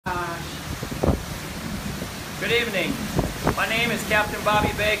Good evening. My name is Captain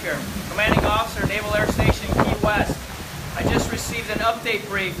Bobby Baker, Commanding Officer, Naval Air Station, Key West. I just received an update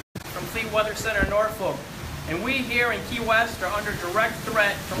brief from Fleet Weather Center Norfolk, and we here in Key West are under direct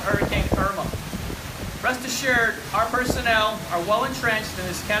threat from Hurricane Irma. Rest assured, our personnel are well entrenched in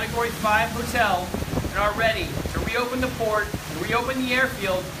this Category 5 hotel and are ready to reopen the port and reopen the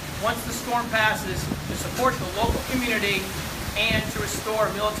airfield once the storm passes to support the local community and to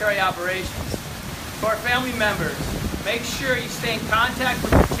restore military operations. To our family members, make sure you stay in contact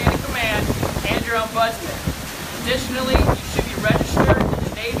with your chain of command and your ombudsman. Additionally, you should be registered in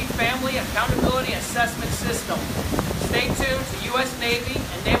the Navy Family Accountability Assessment System. Stay tuned to U.S. Navy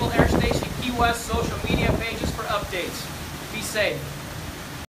and Naval Air Station Key West social media pages for updates. Be safe.